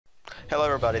Hello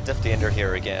everybody, DiffTheEnder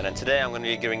here again, and today I'm going to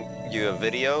be giving you a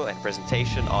video and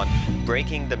presentation on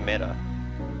breaking the meta.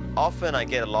 Often I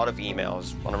get a lot of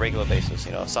emails on a regular basis,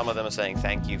 some of them are saying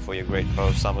thank you for your great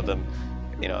post, some of them,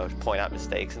 point out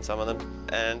mistakes in some of them,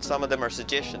 and some of them are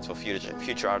suggestions for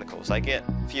future articles. I get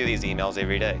a few of these emails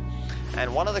every day,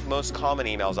 and one of the most common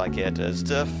emails I get is,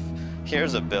 Diff,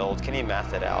 here's a build, can you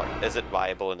math it out? Is it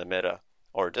viable in the meta?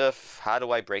 Or Diff, how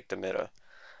do I break the meta?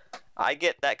 I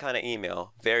get that kind of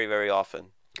email very, very often.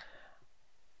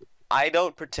 I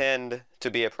don't pretend to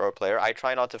be a pro player. I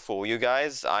try not to fool you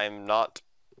guys. I'm not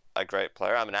a great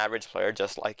player. I'm an average player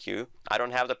just like you. I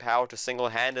don't have the power to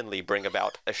single-handedly bring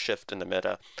about a shift in the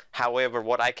meta. However,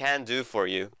 what I can do for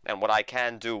you, and what I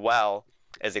can do well,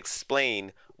 is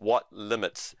explain what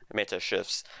limits meta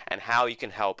shifts and how you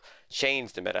can help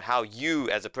change the meta, how you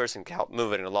as a person can help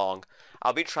move it along.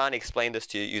 I'll be trying to explain this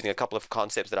to you using a couple of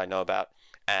concepts that I know about,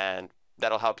 and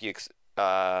that'll help you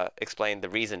explain the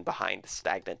reason behind the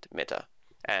stagnant meta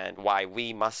and why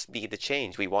we must be the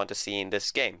change we want to see in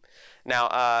this game.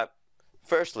 Now,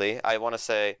 firstly, I want to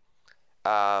say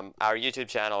our YouTube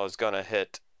channel is going to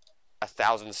hit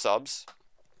 1,000 subs,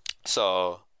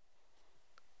 so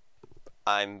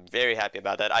I'm very happy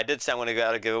about that. I did say I'm going to go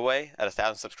out a giveaway at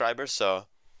 1,000 subscribers, so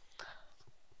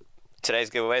today's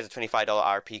giveaway is a $25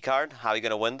 RP card. How are you going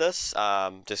to win this?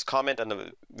 Just comment on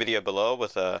the video below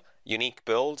with a unique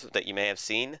build that you may have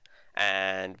seen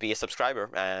and be a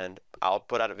subscriber, and I'll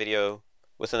put out a video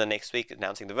within the next week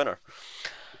announcing the winner.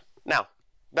 Now,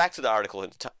 back to the article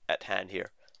at hand here.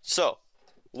 So,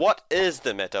 what is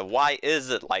the meta? Why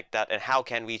is it like that? And how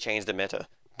can we change the meta?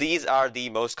 These are the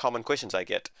most common questions I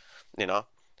get.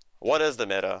 What is the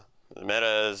meta? The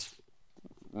meta is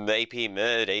AP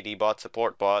mid, AD bot,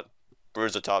 support bot,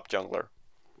 bruiser top, jungler.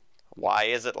 Why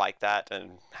is it like that,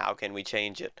 and how can we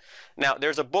change it? Now,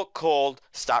 there's a book called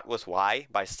Start With Why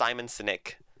by Simon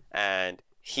Sinek, and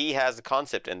he has a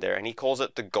concept in there, and he calls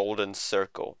it the golden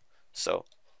circle. So,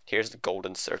 here's the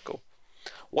golden circle.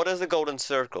 What is the golden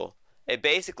circle? It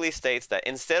basically states that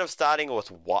instead of starting with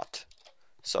what,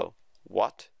 so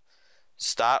what,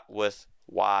 start with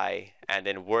why, and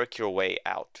then work your way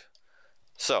out.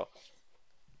 So,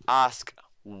 ask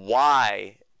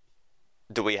why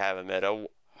do we have a meta?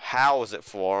 How is it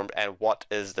formed, and what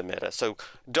is the meta? So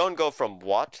don't go from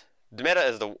what. The meta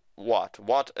is the what.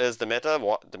 What is the meta?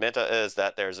 The meta is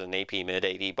that there's an AP mid,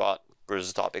 AD bot,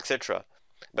 bruiser top, etc.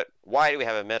 But why do we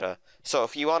have a meta? So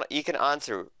if you want, you can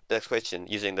answer this question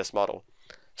using this model.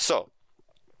 So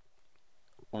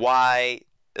why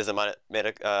is the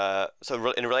meta?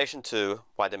 So in relation to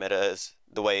why the meta is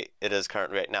the way it is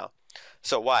currently right now.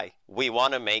 So why? We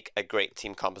want to make a great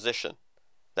team composition.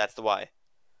 That's the why.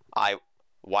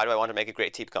 Why do I want to make a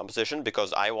great team composition?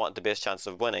 Because I want the best chance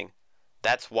of winning.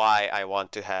 That's why I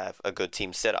want to have a good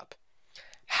team setup.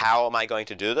 How am I going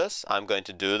to do this? I'm going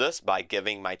to do this by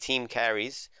giving my team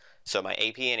carries, so my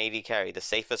AP and AD carry, the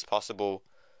safest possible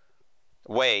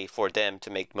way for them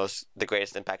to make the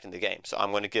greatest impact in the game. So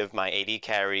I'm going to give my AD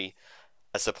carry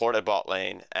a supported bot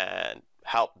lane and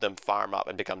help them farm up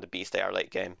and become the beast they are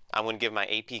late game. I'm going to give my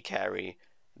AP carry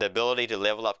the ability to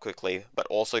level up quickly, but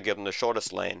also give them the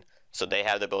shortest lane, so they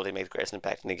have the ability to make the greatest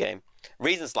impact in the game.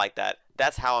 Reasons like that,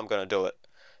 that's how I'm going to do it.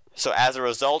 So as a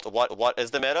result, what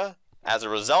is the meta? As a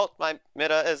result, my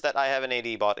meta is that I have an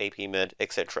AD bot, AP mid,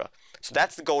 etc. So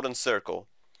that's the golden circle.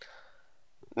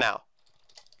 Now,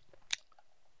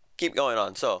 keep going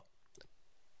on. So,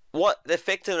 what the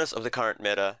effectiveness of the current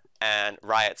meta and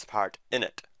Riot's part in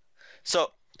it.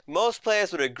 So, most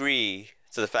players would agree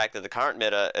to the fact that the current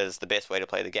meta is the best way to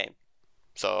play the game.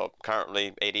 So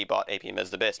currently AD bot, AP mid is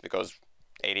the best, because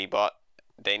AD bot,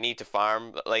 they need to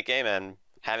farm late game, and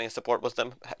having support with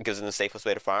them gives them the safest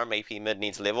way to farm. AP mid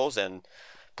needs levels, and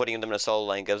putting them in a solo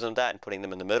lane gives them that, and putting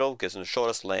them in the middle gives them the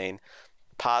shortest lane,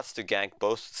 paths to gank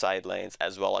both side lanes,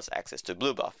 as well as access to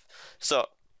blue buff. So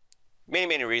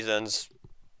many reasons.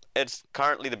 It's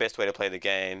currently the best way to play the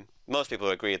game. Most people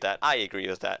agree with that. I agree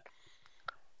with that.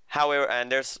 However,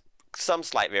 and there's some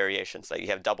slight variations, like you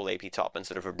have double AP top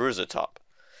instead of a bruiser top.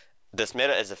 This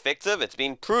meta is effective. It's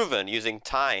been proven using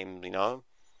time,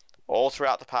 all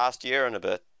throughout the past year and a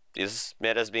bit. This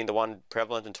meta has been the one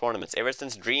prevalent in tournaments. Ever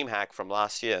since DreamHack from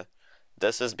last year,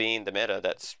 this has been the meta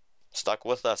that's stuck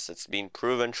with us. It's been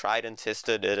proven, tried and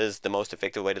tested. It is the most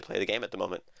effective way to play the game at the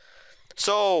moment.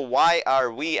 So why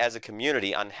are we as a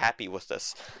community unhappy with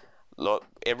this? Look,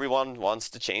 everyone wants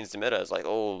to change the meta. It's like,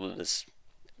 oh,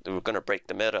 we're going to break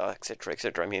the meta, etc.,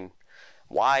 etc. I mean,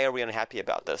 why are we unhappy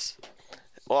about this?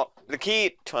 Well, the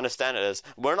key to understand it is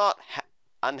we're not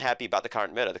unhappy about the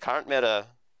current meta. The current meta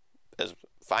is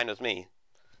fine with me,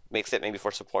 except maybe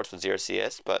for supports with 0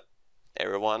 CS, but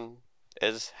Everyone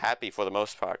is happy for the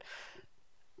most part.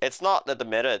 It's not that the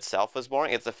meta itself is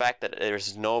boring, it's the fact that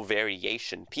there's no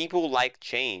variation. People like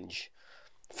change.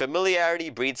 Familiarity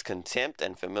breeds contempt,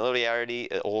 and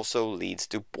familiarity also leads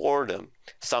to boredom.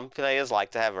 Some players like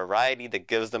to have variety that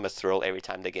gives them a thrill every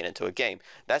time they get into a game.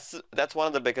 That's one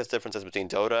of the biggest differences between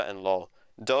Dota and LoL.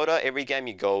 Dota, every game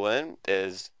you go in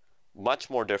is much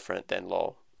more different than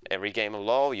LoL. Every game of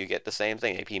LoL, you get the same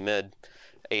thing, AP mid,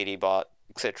 AD bot,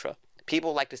 etc.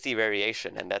 People like to see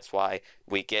variation, and that's why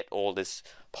we get all this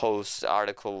posts,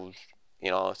 articles,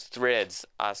 threads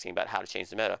asking about how to change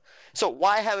the meta. So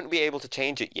why haven't we able to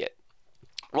change it yet?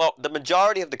 Well, the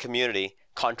majority of the community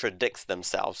contradicts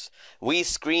themselves. We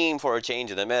scream for a change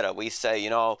in the meta. We say,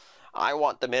 I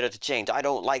want the meta to change. I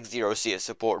don't like 0 CS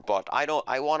support bot.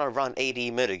 I want to run AD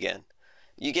mid again.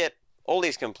 You get all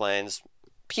these complaints.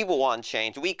 People want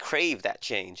change. We crave that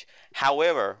change.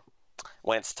 However,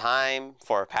 when it's time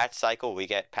for a patch cycle, we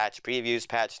get patch previews,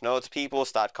 patch notes, people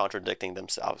start contradicting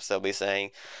themselves. They'll be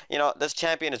saying, this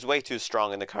champion is way too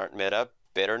strong in the current meta,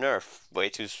 better nerf. Way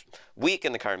too weak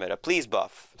in the current meta, please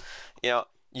buff.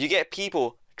 You get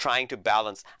people trying to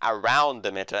balance around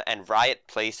the meta, and Riot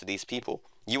plays to these people.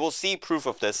 You will see proof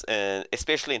of this,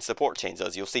 especially in support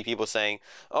changes. You'll see people saying,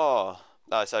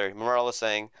 Morales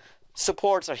saying,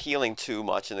 supports are healing too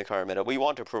much in the current meta. We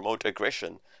want to promote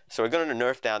aggression. So we're going to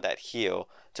nerf down that heal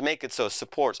to make it so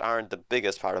supports aren't the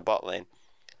biggest part of bot lane.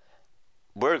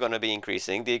 We're going to be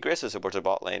increasing the aggressive supports of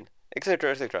bot lane,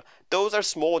 etc, etc. Those are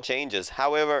small changes.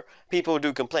 However, people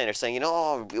do complain. They're saying,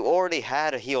 we already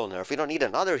had a heal nerf. We don't need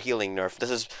another healing nerf.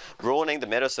 This is ruining the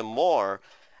meta some more.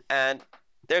 And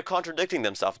they're contradicting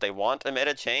themselves. They want a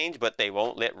meta change, but they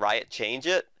won't let Riot change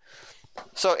it.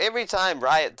 So every time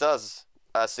Riot does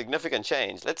a significant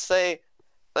change, let's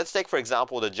take for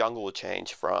example the jungle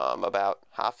change from about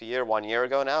half a year, 1 year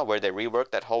ago now, where they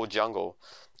reworked that whole jungle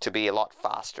to be a lot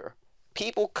faster.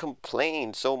 People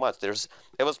complained so much. It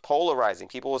was polarizing.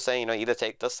 People were saying, either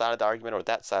take this side of the argument or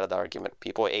that side of the argument.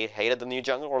 People hated the new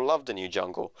jungle or loved the new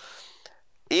jungle.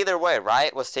 Either way,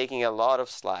 Riot was taking a lot of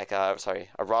slack. What's the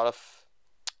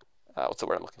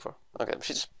word I'm looking for? Okay,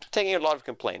 she's taking a lot of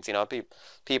complaints.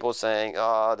 People saying,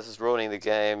 this is ruining the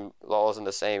game. LoL isn't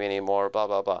the same anymore. Blah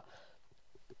blah blah.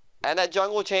 And that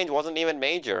jungle change wasn't even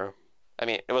major. I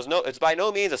mean, it's by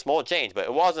no means a small change, but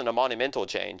it wasn't a monumental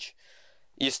change.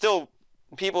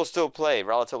 People still play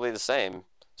relatively the same.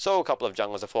 So a couple of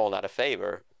junglers have fallen out of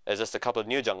favor. There's just a couple of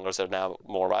new junglers that are now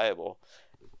more viable.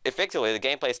 Effectively, the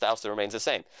gameplay style still remains the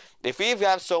same. If we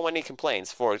have so many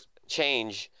complaints for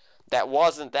change that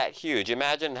wasn't that huge,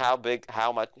 imagine how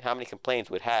many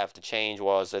complaints we'd have to change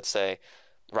was, let's say,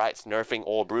 Riot's nerfing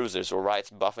all bruisers or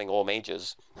Riot's buffing all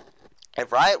mages.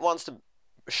 If Riot wants to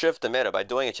shift the meta by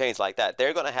doing a change like that,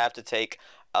 they're going to have to take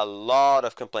a lot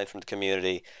of complaints from the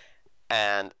community,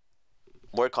 and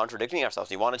we're contradicting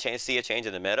ourselves. You want to see a change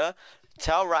in the meta?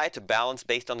 Tell Riot to balance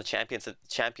based on the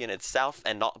champion itself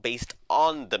and not based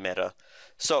on the meta.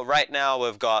 So right now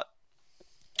we've got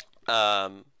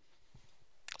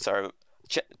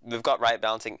we've got Riot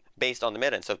balancing based on the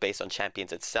meta instead of based on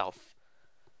champions itself.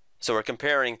 So we're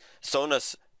comparing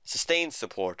Sona's sustained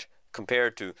support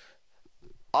compared to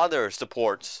other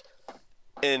supports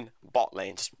in bot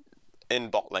lane,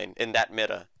 in that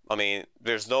meta. I mean,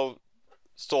 there's no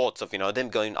thoughts of them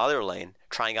going other lane,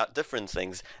 trying out different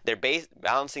things. They're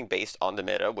balancing based on the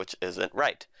meta, which isn't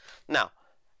right. Now,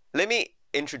 let me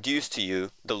introduce to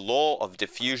you the law of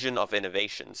diffusion of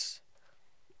innovations.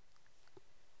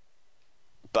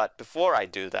 But before I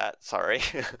do that,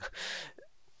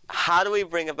 how do we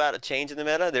bring about a change in the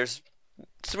meta? There's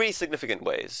 3 significant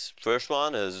ways. First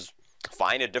one is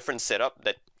find a different setup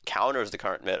that counters the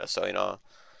current meta. So,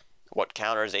 what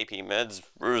counters AP mids,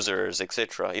 bruisers,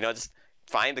 etc. Just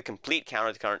find the complete counter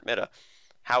to the current meta.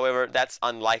 However, that's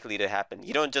unlikely to happen.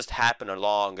 You don't just happen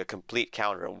along a complete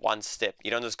counter in one step.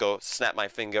 You don't just go, snap my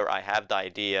finger, I have the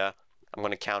idea, I'm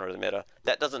going to counter the meta.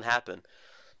 That doesn't happen.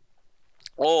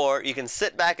 Or you can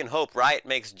sit back and hope Riot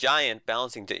makes giant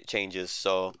balancing changes.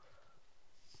 So,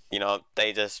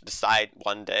 they just decide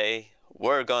one day,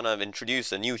 we're going to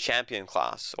introduce a new champion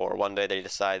class. Or one day they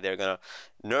decide they're going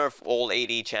to nerf all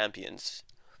AD champions.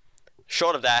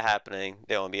 Short of that happening,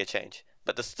 there won't be a change.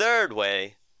 But the third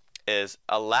way is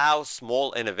allow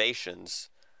small innovations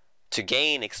to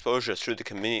gain exposure through the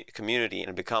community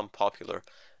and become popular.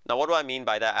 Now, what do I mean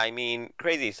by that? I mean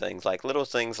crazy things, like little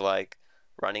things like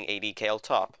running AD Kale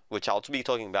top, which I'll be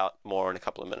talking about more in a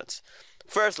couple of minutes.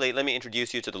 Firstly, let me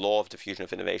introduce you to the law of diffusion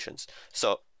of innovations.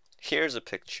 So here's a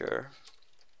picture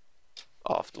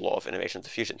of the law of innovations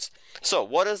diffusions. So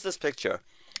what is this picture?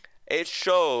 It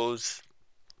shows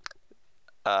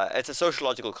it's a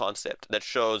sociological concept that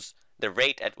shows the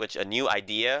rate at which a new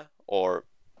idea or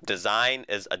design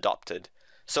is adopted.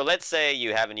 So let's say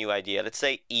you have a new idea. Let's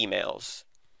say emails.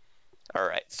 All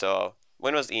right. So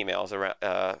when was emails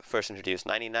first introduced?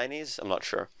 1990s? I'm not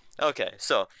sure. Okay.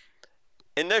 So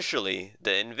initially,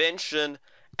 the invention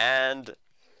and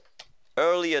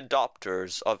early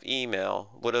adopters of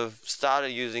email would have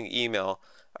started using email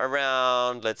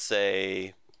around, let's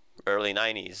say, early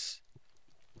 90s.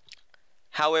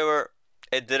 However,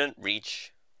 it didn't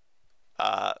reach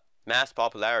mass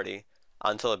popularity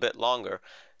until a bit longer,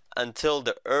 until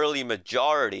the early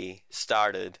majority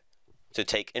started to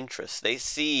take interest. They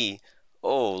see,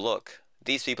 oh, look,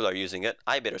 these people are using it,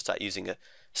 I better start using it.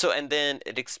 So, and then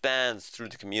it expands through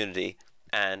the community,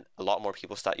 and a lot more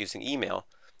people start using email.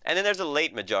 And then there's a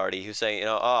late majority who say,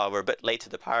 oh, we're a bit late to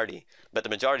the party, but the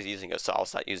majority is using it, so I'll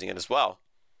start using it as well.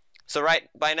 So right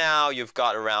by now, you've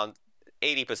got around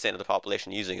 80% of the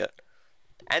population using it.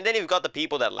 And then you've got the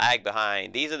people that lag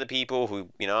behind. These are the people who,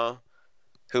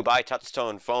 who buy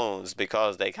touch-tone phones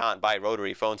because they can't buy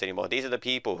rotary phones anymore. These are the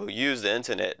people who use the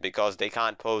internet because they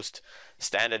can't post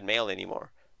standard mail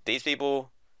anymore. These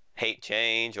people hate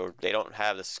change, or they don't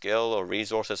have the skill or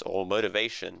resources or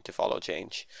motivation to follow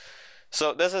change.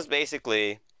 So this is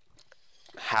basically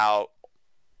how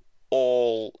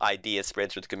all ideas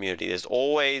spread through the community. There's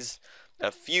always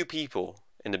a few people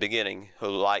in the beginning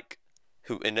who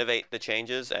innovate the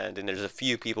changes, and then there's a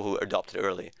few people who adopt it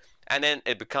early. And then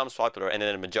it becomes popular, and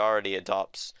then a majority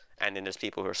adopts, and then there's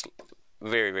people who are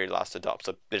very, very last to adopt.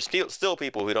 So there's still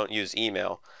people who don't use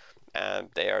email, and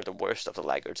they are the worst of the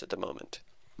laggards at the moment.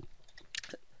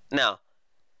 Now,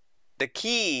 the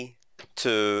key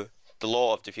to the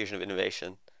law of diffusion of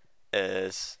innovation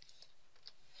is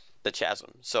the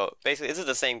chasm. So basically, this is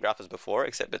the same graph as before,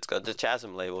 except it's got the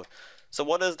chasm labeled. So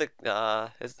what is the,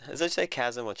 does it say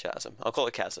chasm or chasm? I'll call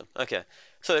it chasm. Okay,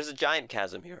 so there's a giant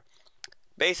chasm here.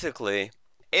 Basically,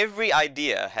 every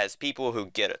idea has people who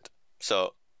get it.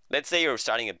 So let's say you're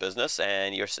starting a business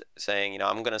and you're saying,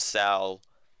 I'm going to sell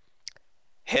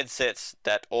headsets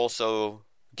that also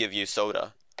give you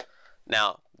soda.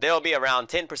 Now, there'll be around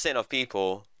 10% of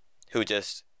people who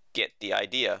just get the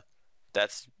idea.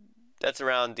 That's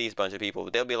around these bunch of people.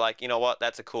 They'll be like, you know what,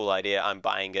 that's a cool idea, I'm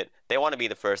buying it. They want to be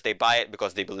the first. They buy it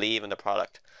because they believe in the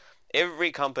product.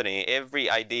 Every company, every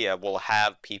idea will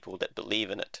have people that believe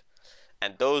in it.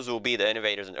 And those will be the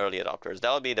innovators and early adopters.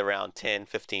 That'll be the around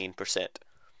 10-15%.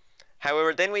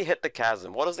 However, then we hit the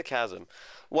chasm. What is the chasm?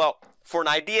 Well, for an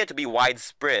idea to be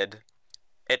widespread,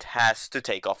 it has to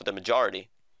take off with the majority.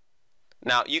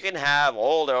 Now, you can have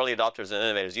all the early adopters and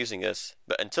innovators using this,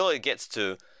 but until it gets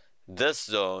to this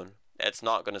zone, it's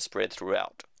not going to spread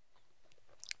throughout.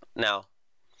 Now,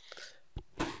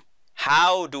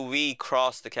 how do we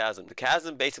cross the chasm? The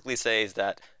chasm basically says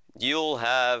that you'll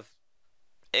have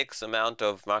X amount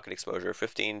of market exposure,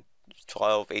 15,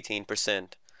 12, 18%.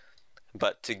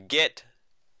 But to get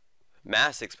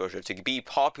mass exposure, to be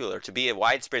popular, to be a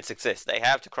widespread success, they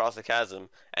have to cross the chasm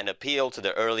and appeal to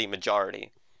the early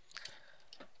majority.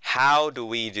 How do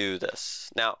we do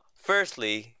this? Now,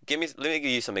 firstly, let me give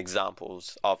you some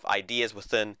examples of ideas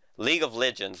within League of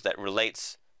Legends that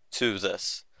relates to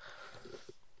this.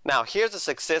 Now, here's a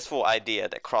successful idea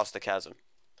that crossed the chasm.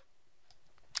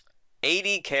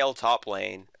 AD Kayle top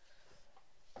lane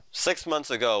 6 months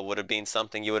ago would have been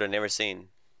something you would have never seen.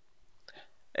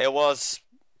 It's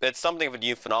something of a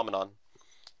new phenomenon.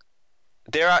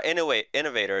 There are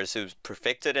innovators who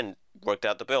perfected and worked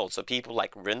out the build. So people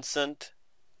like Vincent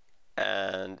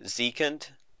and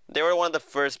Zekent, they were one of the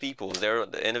first people. They were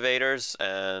the innovators,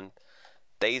 and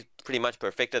they pretty much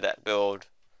perfected that build.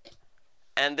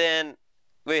 And then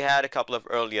we had a couple of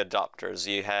early adopters.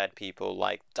 You had people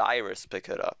like Dyrus pick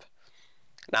it up.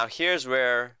 Now here's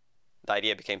where the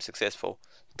idea became successful.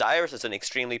 Dyrus is an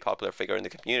extremely popular figure in the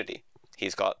community.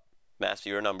 He's got mass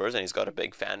viewer numbers and he's got a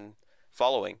big fan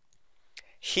following.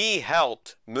 He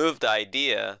helped move the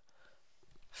idea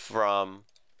from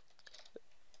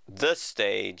this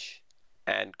stage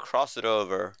and cross it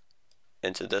over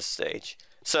into this stage.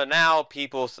 So now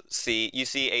people you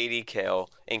see AD Kayle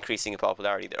increasing in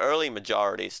popularity. The early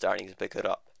majority is starting to pick it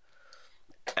up,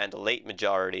 and the late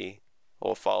majority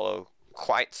will follow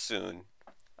quite soon,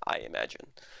 I imagine.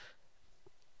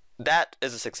 That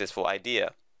is a successful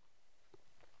idea.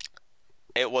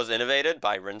 It was innovated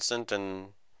by Vincent and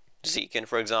Zekent,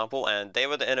 for example, and they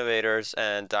were the innovators,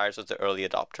 and Dyrus was the early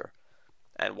adopter.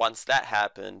 And once that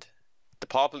happened, the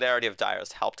popularity of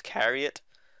Dyrus helped carry it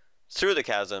through the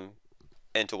chasm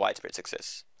into widespread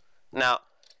success. Now,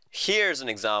 here's an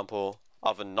example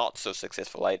of a not so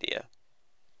successful idea.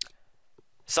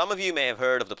 Some of you may have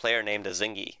heard of the player named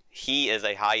Zingy. He is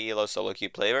a high elo solo queue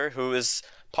player who is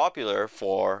popular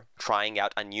for trying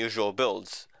out unusual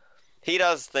builds. He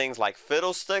does things like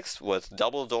fiddlesticks with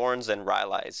double Dorns and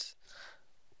Rylai's.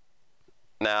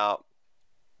 Now,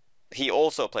 he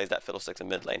also plays that fiddlesticks in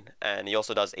mid lane, and he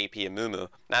also does AP and Mumu.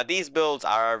 Now, these builds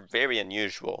are very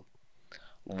unusual.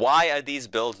 Why are these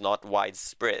builds not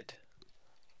widespread?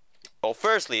 Well,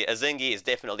 firstly, Zingy is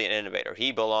definitely an innovator.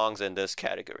 He belongs in this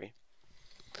category.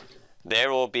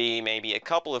 There will be maybe a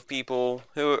couple of people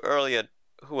who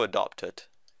adopt it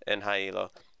in high elo.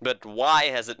 But why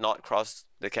has it not crossed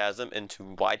the chasm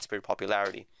into widespread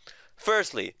popularity?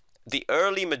 Firstly, the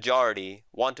early majority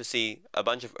want to see a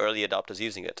bunch of early adopters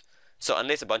using it. So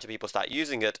unless a bunch of people start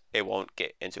using it, it won't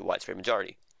get into widespread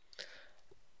majority.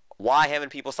 Why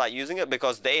haven't people started using it?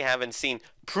 Because they haven't seen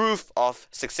proof of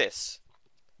success.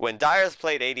 When Dyer's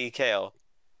played AD Kale,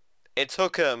 it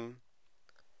took him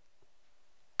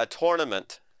a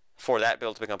tournament for that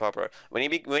build to become popular. When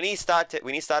he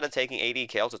started taking AD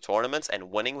Kale to tournaments and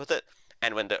winning with it,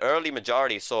 and when the early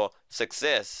majority saw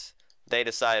success, they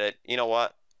decided, you know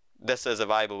what, this is a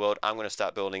viable build, I'm going to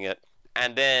start building it.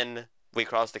 And then we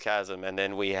crossed the chasm, and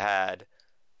then we had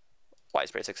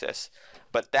widespread success.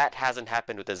 But that hasn't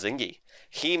happened with the Zingy.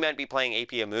 He might be playing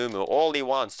AP Amumu all he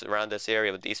wants around this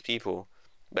area with these people,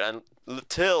 but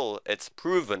until it's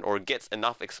proven or gets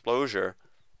enough exposure,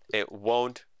 it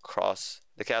won't cross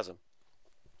the chasm.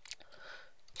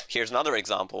 Here's another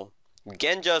example.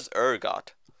 Genja's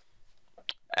Urgot.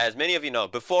 As many of you know,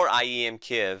 before IEM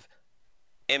Kiev,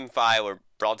 M5 were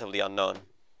relatively unknown.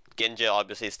 Genja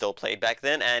obviously still played back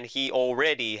then, and he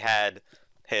already had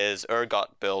his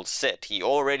Urgot build set. He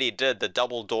already did the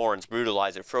double Dorns,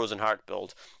 Brutalizer, Frozen Heart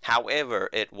build. However,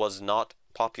 it was not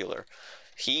popular.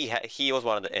 He was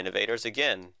one of the innovators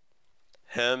again.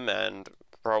 Him and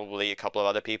probably a couple of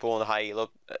other people in the high elo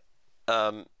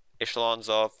echelons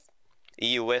of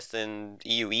EU West and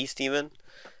EU East even,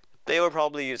 they were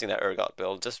probably using that Urgot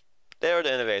build. They were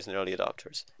the innovators and early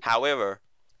adopters. However,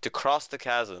 to cross the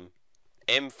chasm,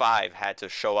 M5 had to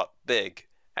show up big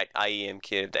at IEM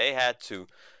Kiev. They had to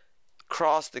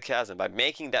cross the chasm by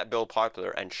making that build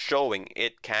popular and showing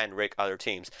it can rig other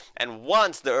teams. And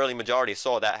once the early majority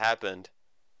saw that happened,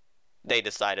 they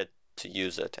decided to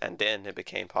use it, and then it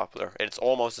became popular. It's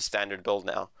almost a standard build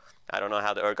now. I don't know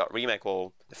how the Urgot remake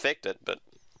will affect it, but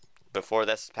before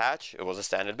this patch, it was a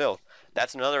standard build.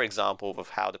 That's another example of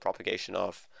how the propagation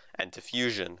of and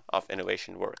diffusion of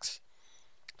innovation works.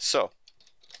 So,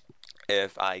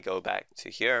 if I go back to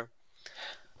here,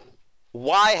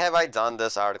 why have I done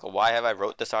this article? Why have I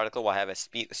wrote this article? Why have I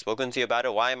spoken to you about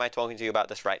it? Why am I talking to you about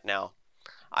this right now?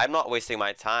 I'm not wasting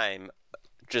my time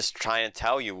just trying to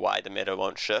tell you why the meta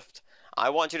won't shift. I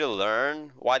want you to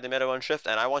learn why the meta won't shift,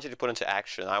 and I want you to put into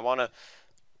action. I want to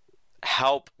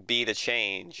help be the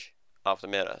change of the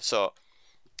meta. So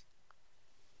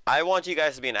I want you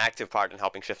guys to be an active part in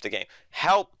helping shift the game.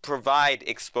 Help provide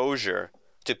exposure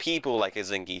to people like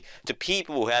Zingy, to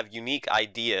people who have unique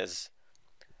ideas.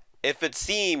 If it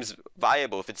seems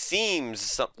viable, if it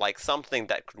seems like something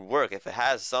that could work, if it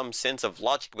has some sense of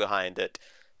logic behind it,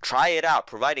 try it out,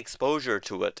 provide exposure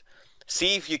to it.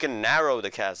 See if you can narrow the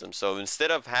chasm. So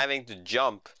instead of having to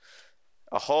jump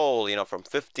a hole, from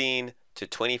 15 to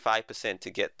 25% to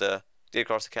get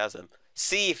across the chasm,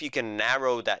 see if you can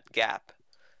narrow that gap.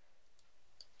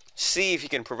 See if you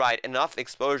can provide enough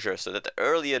exposure so that the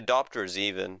early adopters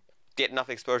even get enough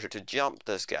exposure to jump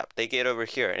this gap. They get over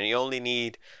here, and you only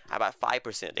need about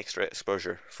 5% extra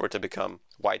exposure for it to become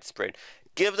widespread.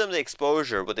 Give them the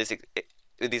exposure with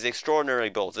these extraordinary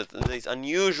builds, these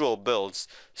unusual builds,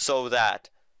 so that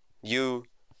you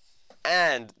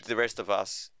and the rest of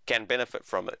us can benefit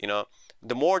from it.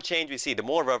 The more change we see, the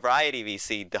more variety we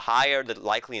see, the higher the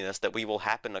likeliness that we will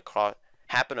happen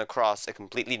across a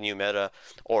completely new meta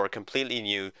or a completely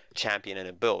new champion in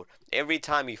a build. Every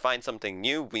time we find something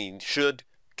new, we should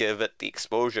give it the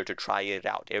exposure to try it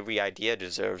out. Every idea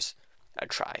deserves a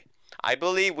try. I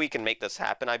believe we can make this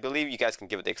happen. I believe you guys can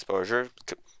give it the exposure.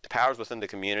 The powers within the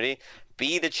community.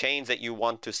 Be the change that you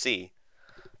want to see.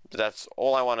 That's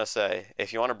all I want to say.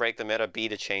 If you want to break the meta, be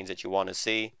the change that you want to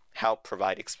see. Help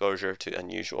provide exposure to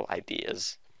unusual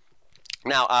ideas.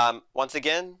 Now, once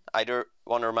again, I do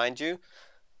want to remind you,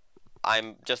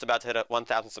 I'm just about to hit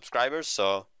 1,000 subscribers,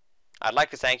 so I'd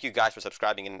like to thank you guys for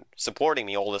subscribing and supporting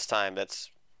me all this time. That's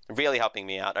really helping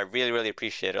me out. I really, really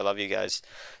appreciate it. I love you guys.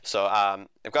 So,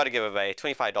 I've got to give away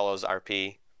 $25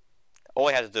 RP. All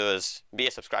you have to do is be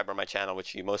a subscriber on my channel,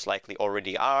 which you most likely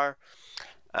already are.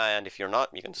 And if you're not,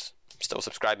 you can still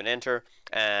subscribe and enter.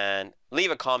 And leave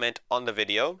a comment on the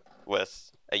video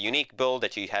with a unique build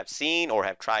that you have seen or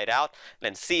have tried out,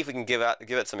 and see if we can give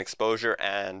it some exposure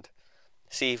and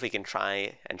see if we can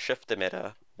try and shift the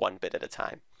meta one bit at a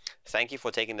time. Thank you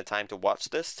for taking the time to watch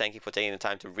this. Thank you for taking the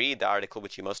time to read the article,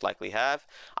 which you most likely have.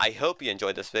 I hope you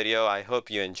enjoyed this video. I hope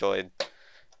you enjoyed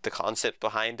the concept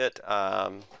behind it.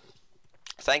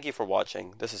 Thank you for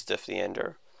watching. This is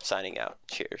DiffTheEnder signing out.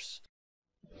 Cheers.